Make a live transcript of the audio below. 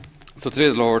So today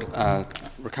the Lord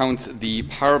recounts the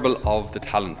parable of the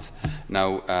talents.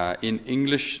 Now, in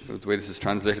English, the way this is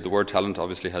translated, the word talent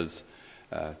obviously has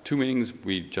two meanings.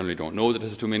 We generally don't know that it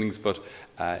has two meanings, but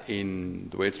in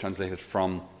the way it's translated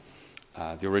from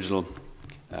the original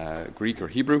Greek or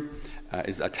Hebrew,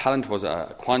 is a talent was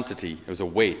a quantity, it was a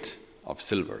weight of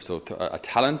silver. So a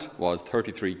talent was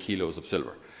 33 kilos of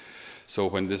silver. So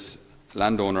when this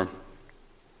landowner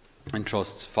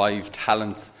entrusts 5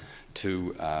 talents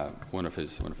to one of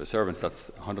his servants,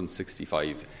 that's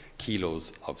 165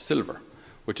 kilos of silver,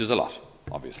 which is a lot,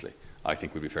 obviously. I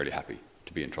think we'd be fairly happy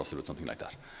to be entrusted with something like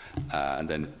that. And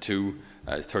then 2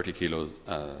 is 30 kilos,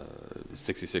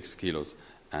 66 kilos,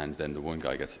 and then the one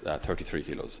guy gets 33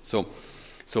 kilos. So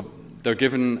they're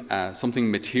given something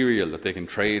material that they can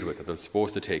trade with, that they're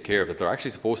supposed to take care of, that they're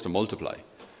actually supposed to multiply.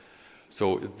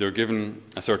 So they're given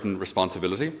a certain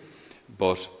responsibility,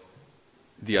 but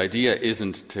the idea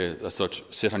isn't to, as such,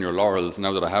 sit on your laurels.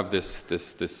 Now that I have this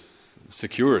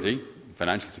security,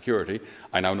 financial security,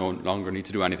 I now no longer need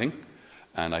to do anything,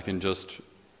 and I can just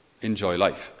enjoy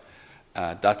life.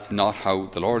 That's not how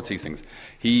the Lord sees things.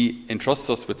 He entrusts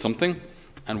us with something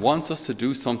and wants us to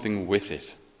do something with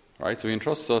it. Right? So he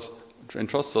entrusts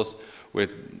us with,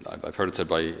 I've heard it said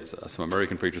by some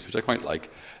American preachers, which I quite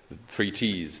like, the 3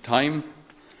 T's: time,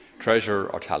 treasure,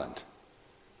 or talent.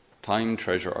 Time,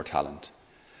 treasure, or talent.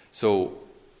 So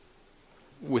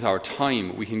with our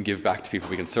time, we can give back to people,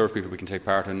 we can serve people, we can take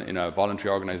part in a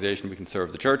voluntary organisation, we can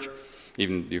serve the church,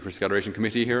 even the Eucharistic Adoration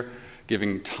Committee here,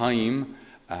 giving time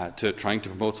to trying to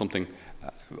promote something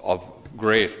of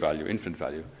great value, infinite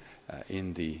value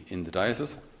in the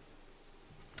diocese.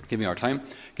 Giving our time,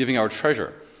 giving our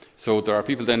treasure. So there are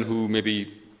people then who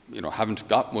maybe haven't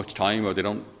got much time, or they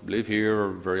don't live here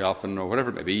or very often, or whatever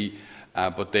it may be,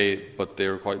 but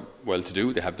they're quite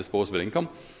well-to-do. They have disposable income,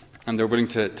 and they're willing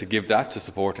to give that to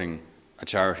supporting a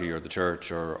charity or the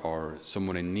church or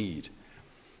someone in need.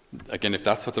 Again, if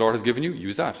that's what the Lord has given you,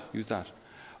 use that.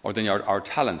 Or then our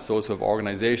talents, those who have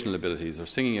organizational abilities or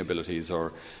singing abilities,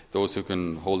 or those who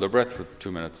can hold their breath for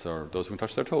 2 minutes, or those who can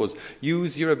touch their toes.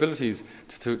 Use your abilities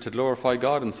to glorify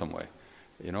God in some way.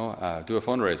 Do a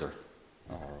fundraiser,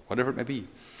 or whatever it may be.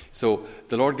 So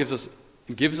the Lord gives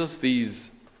us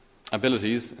these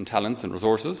abilities and talents and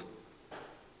resources,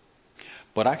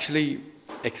 but actually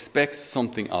expects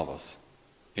something of us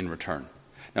in return.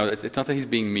 Now, it's not that he's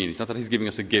being mean. It's not that he's giving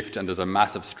us a gift and there's a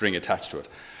massive string attached to it.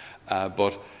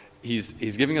 But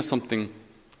he's giving us something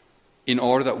in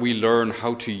order that we learn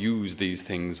how to use these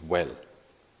things well.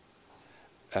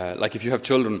 Like if you have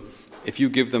children, if you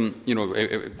give them,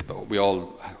 we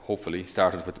all hopefully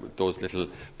started with those little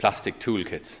plastic tool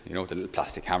kits, the little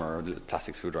plastic hammer, or the little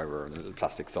plastic screwdriver, or the little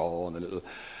plastic saw, and the little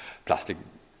plastic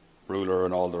ruler,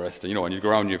 and all the rest. And you go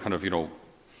around, and you kind of,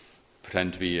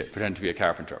 pretend to be a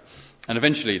carpenter. And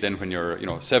eventually, then, when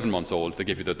you're 7 months old, they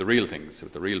give you the real things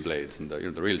with the real blades and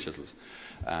the real chisels,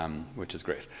 which is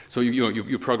great. So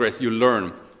you progress, you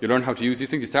learn how to use these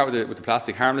things. You start with the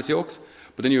plastic harmless yokes,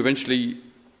 but then you eventually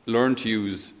learn to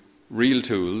use real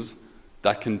tools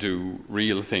that can do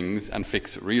real things and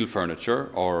fix real furniture,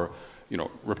 or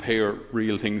repair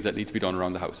real things that need to be done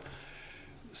around the house.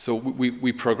 So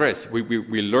we progress.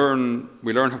 We learn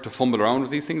how to fumble around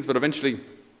with these things, but eventually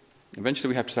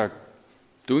we have to start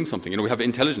doing something. We have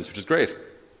intelligence, which is great.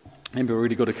 Maybe we're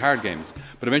really good at card games,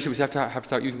 but eventually we have to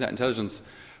start using that intelligence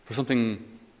for something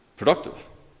productive.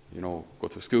 Go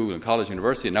through school and college,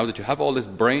 university, and now that you have all this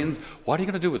brains, what are you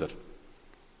going to do with it?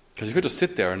 Because you could just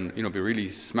sit there and be really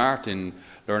smart in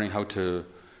learning how to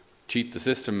cheat the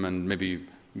system and maybe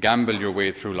gamble your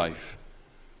way through life,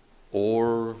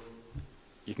 or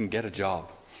you can get a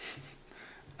job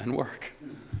and work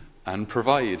and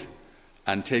provide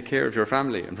and take care of your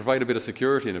family and provide a bit of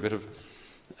security and a bit of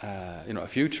a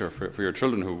future for your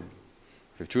children who,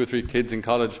 if you have 2 or 3 kids in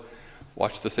college,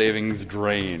 watch the savings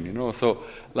drain. So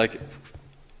like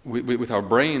with our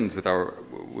brains, with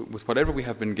whatever we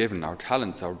have been given, our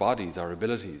talents, our bodies, our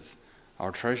abilities,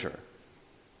 our treasure,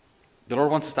 the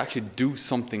Lord wants us to actually do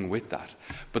something with that.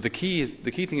 But the key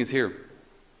thing is here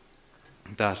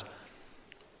that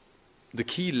the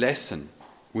key lesson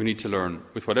we need to learn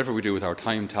with whatever we do with our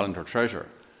time, talent, or treasure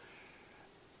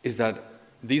is that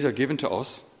these are given to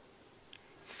us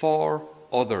for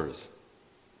others.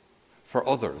 For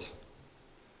others.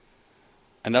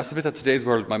 And that's the bit that today's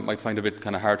world might find a bit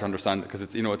kind of hard to understand, because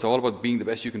it's all about being the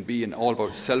best you can be, and all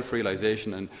about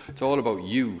self-realization, and it's all about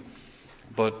you.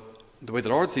 But the way the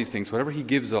Lord sees things, whatever he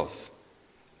gives us,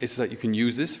 is so that you can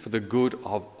use this for the good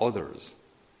of others.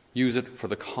 Use it for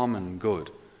the common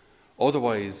good.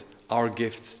 Otherwise, our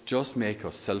gifts just make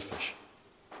us selfish.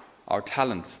 Our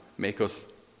talents make us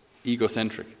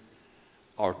egocentric.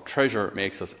 Our treasure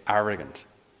makes us arrogant.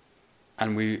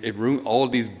 And all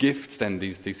these gifts then,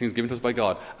 these things given to us by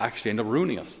God, actually end up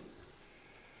ruining us.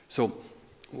 So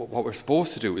what we're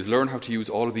supposed to do is learn how to use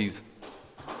all of these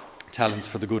talents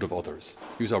for the good of others.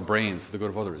 Use our brains for the good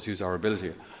of others. Use our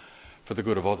ability for the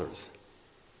good of others.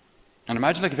 And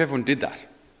imagine if everyone did that.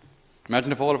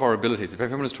 Imagine if all of our abilities, if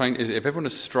everyone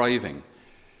is striving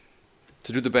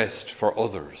to do the best for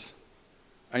others.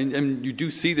 And you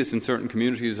do see this in certain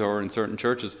communities or in certain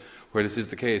churches where this is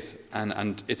the case,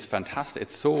 and it's fantastic.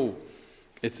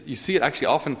 You see it actually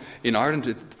often in Ireland.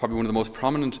 It's probably one of the most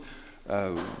prominent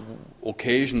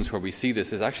occasions where we see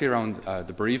this is actually around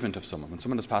the bereavement of someone, when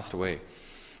someone has passed away,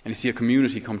 and you see a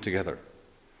community come together,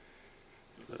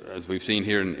 as we've seen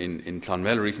here in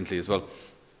Clonmel recently as well.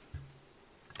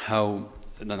 How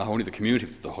not only the community,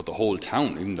 but the whole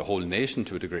town, even the whole nation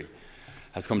to a degree,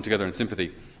 has come together in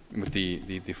sympathy with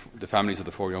the families of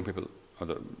the four young people,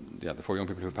 the 4 young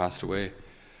people who passed away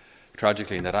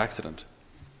tragically in that accident.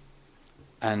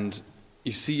 And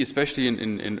you see, especially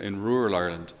in rural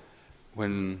Ireland,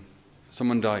 when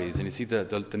someone dies, and you see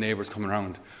the neighbours coming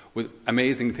around with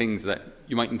amazing things that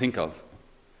you mightn't think of.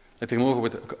 Like they come over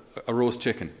with a roast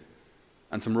chicken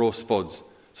and some roast spuds,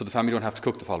 so the family don't have to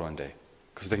cook the following day,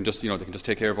 because they can just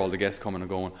take care of all the guests coming and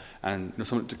going, and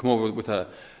someone to come over with a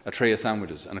tray of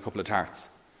sandwiches and a couple of tarts.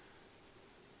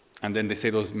 And then they say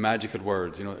those magical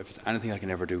words, if there's anything I can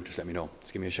ever do, just let me know.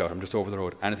 Just give me a shout. I'm just over the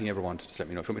road. Anything you ever want, just let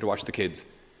me know. If you want me to watch the kids,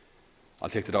 I'll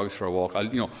take the dogs for a walk.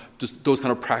 Just those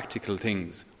kind of practical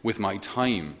things. With my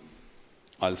time,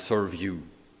 I'll serve you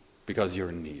because you're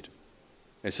in need.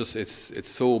 It's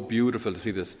so beautiful to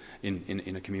see this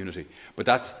in a community. But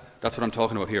that's what I'm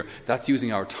talking about here. That's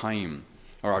using our time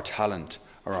or our talent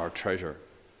or our treasure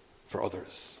for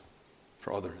others.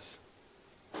 For others.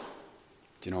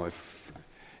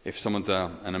 If someone's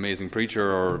an amazing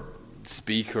preacher or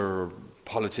speaker or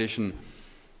politician,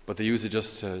 but they use it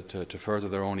just to further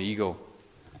their own ego,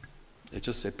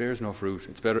 it bears no fruit.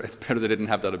 It's better they didn't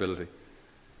have that ability.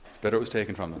 It's better it was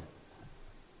taken from them.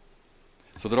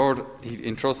 So the Lord, He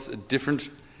entrusts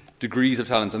different degrees of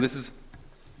talents, and it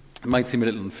might seem a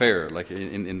little unfair, like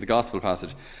in the gospel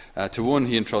passage. To one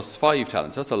He entrusts 5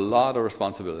 talents. That's a lot of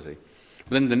responsibility.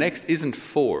 But then the next isn't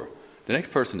 4. The next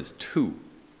person is 2.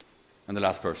 And the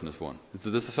last person is 1. So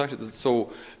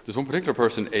this one particular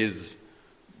person is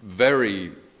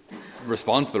very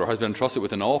responsible or has been entrusted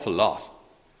with an awful lot.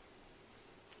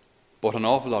 But an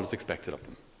awful lot is expected of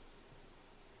them.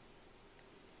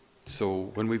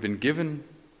 So when we've been given,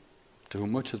 to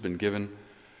whom much has been given,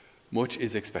 much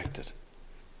is expected.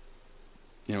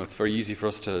 It's very easy for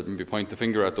us to maybe point the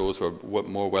finger at those who are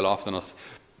more well off than us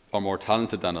or more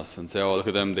talented than us and say, oh, look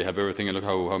at them, they have everything, and look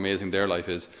how amazing their life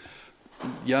is.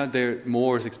 Yeah,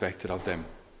 more is expected of them.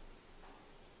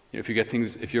 If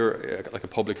you're like a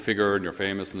public figure and you're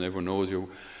famous and everyone knows you,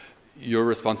 your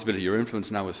responsibility, your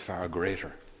influence now is far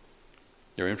greater.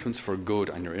 Your influence for good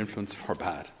and your influence for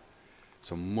bad.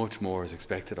 So much more is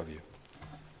expected of you.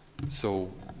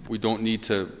 So we don't need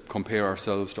to compare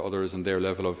ourselves to others and their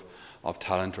level of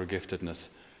talent or giftedness.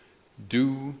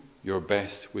 Do your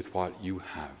best with what you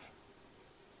have.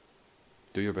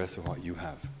 Do your best with what you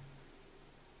have.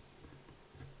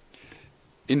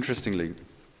 Interestingly,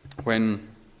 when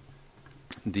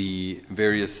the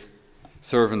various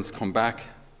servants come back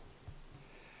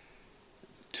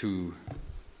to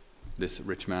this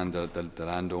rich man, the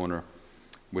landowner,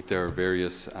 with their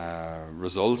various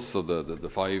results, so the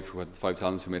 5 who had 5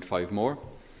 talents who made 5 more.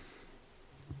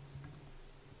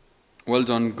 Well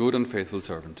done, good and faithful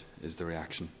servant, is the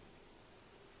reaction.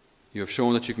 You have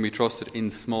shown that you can be trusted in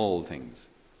small things.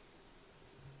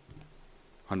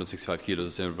 165 kilos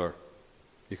of silver.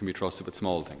 You can be trusted with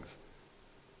small things.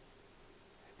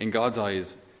 In God's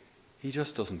eyes, He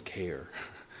just doesn't care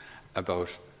about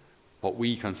what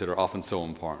we consider often so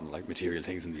important, like material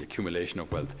things and the accumulation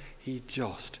of wealth. He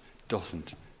just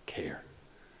doesn't care,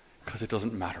 because it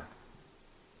doesn't matter.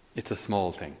 It's a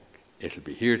small thing. It'll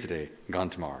be here today, gone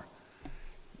tomorrow.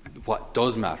 What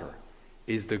does matter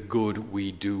is the good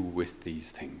we do with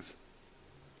these things.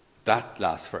 That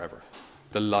lasts forever.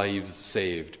 The lives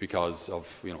saved because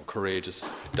of courageous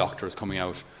doctors coming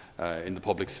out in the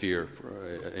public sphere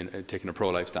taking a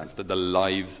pro-life stance. The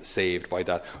lives saved by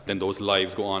that. Then those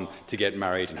lives go on to get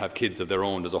married and have kids of their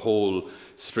own. There's a whole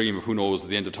stream of who knows at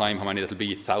the end of time how many that'll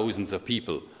be, thousands of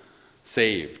people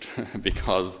saved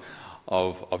because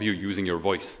of you using your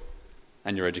voice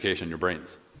and your education and your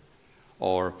brains.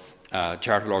 Or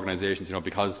charitable organisations,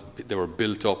 because they were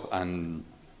built up and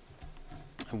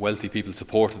wealthy people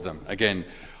supported them. Again,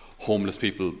 homeless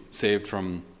people saved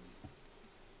from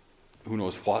who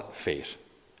knows what fate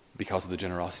because of the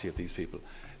generosity of these people.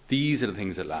 These are the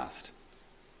things that last.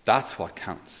 That's what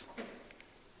counts.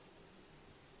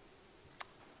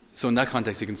 So in that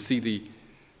context, you can see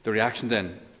the reaction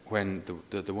then when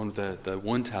the one with the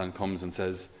one talent comes and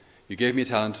says, you gave me a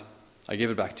talent, I gave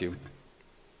it back to you.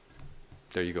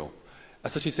 There you go.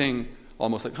 That's what she's saying,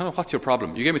 almost like, what's your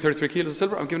problem? You gave me 33 kilos of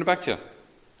silver, I'm giving it back to you.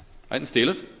 I didn't steal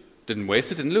it, didn't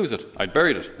waste it, didn't lose it. I'd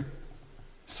buried it.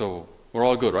 So we're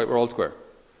all good, right? We're all square.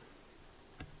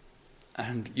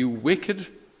 And you wicked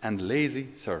and lazy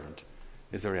servant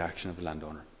is the reaction of the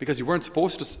landowner. Because you weren't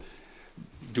supposed to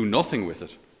do nothing with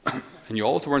it. And you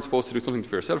also weren't supposed to do something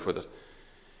for yourself with it.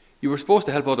 You were supposed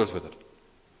to help others with it.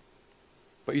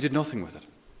 But you did nothing with it.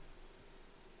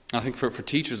 And I think for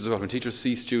teachers as well, when teachers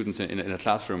see students in a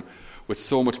classroom with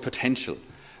so much potential,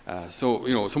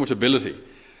 so much ability,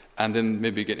 and then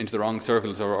maybe get into the wrong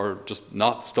circles or just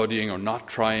not studying or not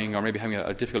trying or maybe having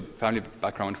a difficult family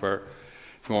background where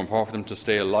it's more important for them to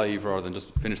stay alive rather than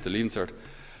just finish the Leaving Cert.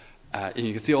 And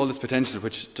you can see all this potential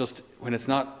which just, when it's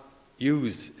not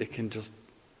used, it can just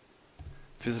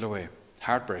fizzle away.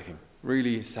 Heartbreaking.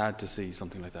 Really sad to see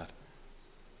something like that.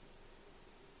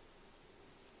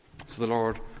 So the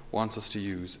Lord wants us to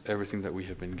use everything that we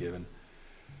have been given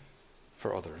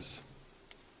for others.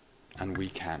 And we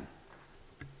can.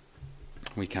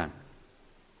 We can.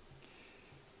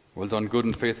 Well done, good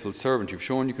and faithful servant. You've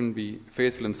shown you can be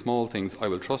faithful in small things. I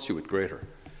will trust you with greater.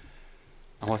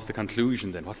 And what's the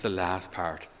conclusion then? What's the last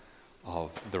part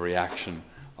of the reaction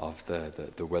of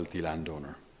the wealthy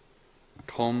landowner?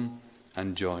 Come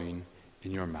and join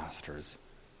in your master's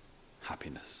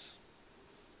happiness.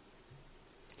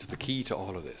 So the key to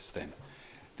all of this then,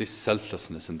 this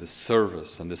selflessness and this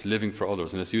service and this living for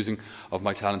others and this using of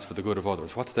my talents for the good of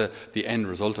others, what's the end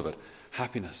result of it?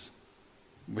 Happiness.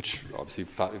 Which obviously,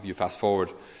 if you fast forward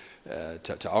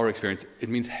to our experience, it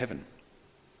means heaven.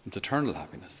 It's eternal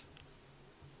happiness.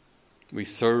 We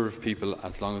serve people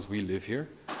as long as we live here.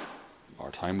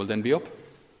 Our time will then be up.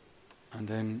 And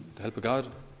then, with the help of God,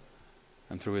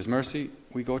 and through His mercy,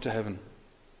 we go to heaven,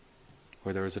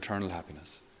 where there is eternal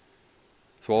happiness.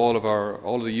 So all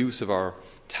of the use of our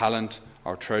talent,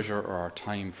 our treasure, or our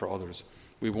time for others,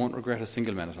 we won't regret a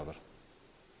single minute of it.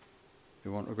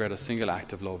 We won't regret a single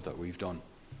act of love that we've done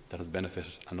that has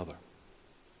benefited another.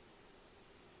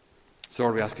 So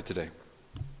Lord, we ask you today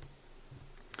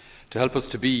to help us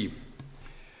to be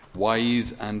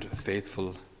wise and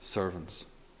faithful servants.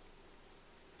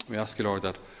 We ask you, Lord,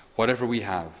 that whatever we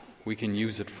have, we can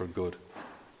use it for good,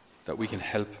 that we can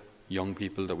help young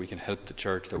people, that we can help the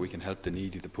church, that we can help the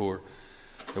needy, the poor,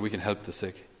 that we can help the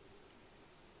sick.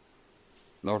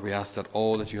 Lord, we ask that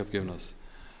all that you have given us,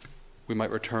 we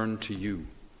might return to you,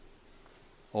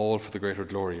 all for the greater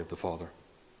glory of the Father,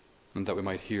 and that we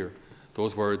might hear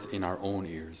those words in our own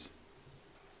ears.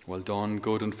 Well done,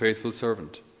 good and faithful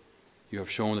servant. You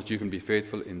have shown that you can be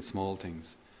faithful in small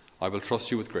things. I will trust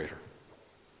you with greater.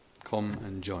 Come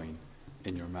and join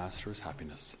in your Master's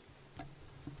happiness.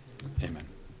 Amen.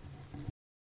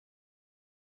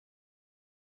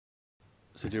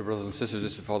 So dear brothers and sisters,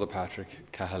 this is Father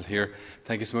Patrick Cahill here.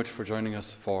 Thank you so much for joining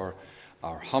us for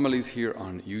our homilies here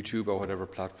on YouTube or whatever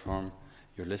platform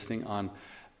you're listening on.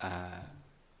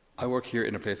 I work here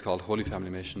in a place called Holy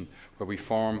Family Mission, where we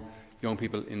form young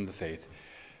people in the faith.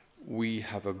 We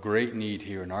have a great need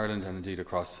here in Ireland and indeed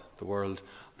across the world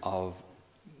of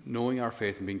knowing our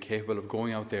faith and being capable of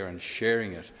going out there and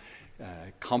sharing it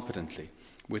competently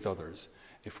with others.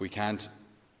 If we can't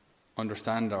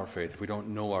understand our faith, if we don't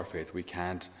know our faith, we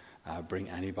can't bring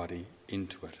anybody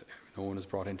into it. No one is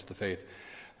brought into the faith.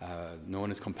 No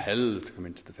one is compelled to come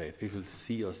into the faith. People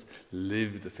see us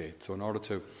live the faith. So in order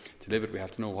to live it, we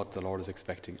have to know what the Lord is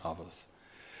expecting of us.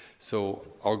 So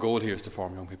our goal here is to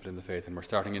form young people in the faith, and we're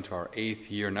starting into our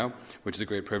 8th year now, which is a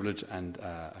great privilege and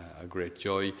a great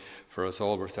joy for us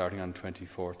all. We're starting on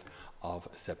 24th of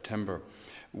September.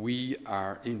 We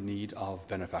are in need of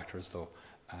benefactors, though.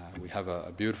 We have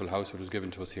a beautiful house which was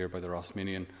given to us here by the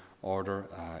Rosminian Order.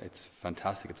 It's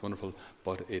fantastic, it's wonderful,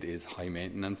 but it is high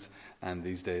maintenance, and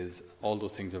these days all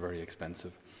those things are very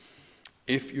expensive.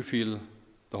 If you feel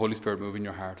the Holy Spirit move in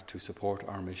your heart to support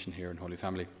our mission here in Holy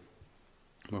Family,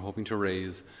 we're hoping to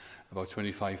raise about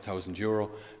 €25,000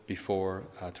 before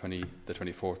the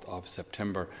 24th of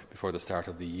September, before the start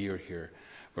of the year here.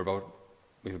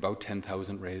 We have about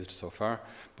 10,000 raised so far,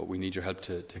 but we need your help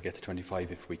to get to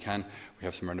 25 if we can. We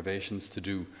have some renovations to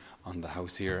do on the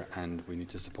house here, and we need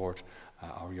to support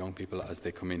our young people as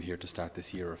they come in here to start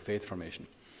this year of faith formation.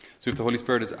 So if the Holy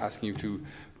Spirit is asking you to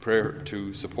pray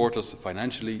to support us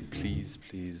financially,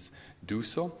 please do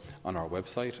so on our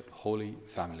website,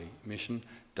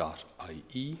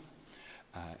 holyfamilymission.ie.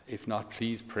 If not,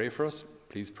 please pray for us.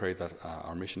 Please pray that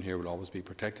our mission here will always be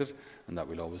protected and that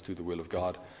we'll always do the will of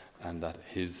God and that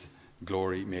His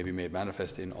glory may be made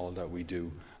manifest in all that we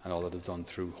do and all that is done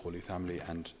through Holy Family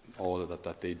and all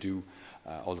that they do,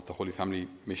 all that the Holy Family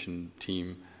mission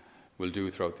team will do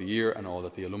throughout the year and all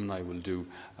that the alumni will do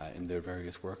in their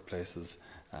various workplaces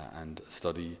and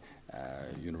study,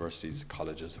 universities,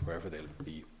 colleges, wherever they'll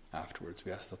be afterwards.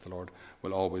 We ask that the Lord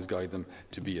will always guide them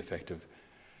to be effective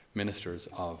ministers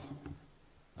of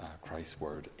Christ's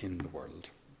word in the world.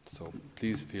 So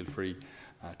please feel free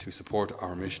to support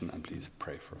our mission and please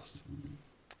pray for us.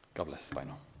 God bless. Bye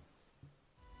now.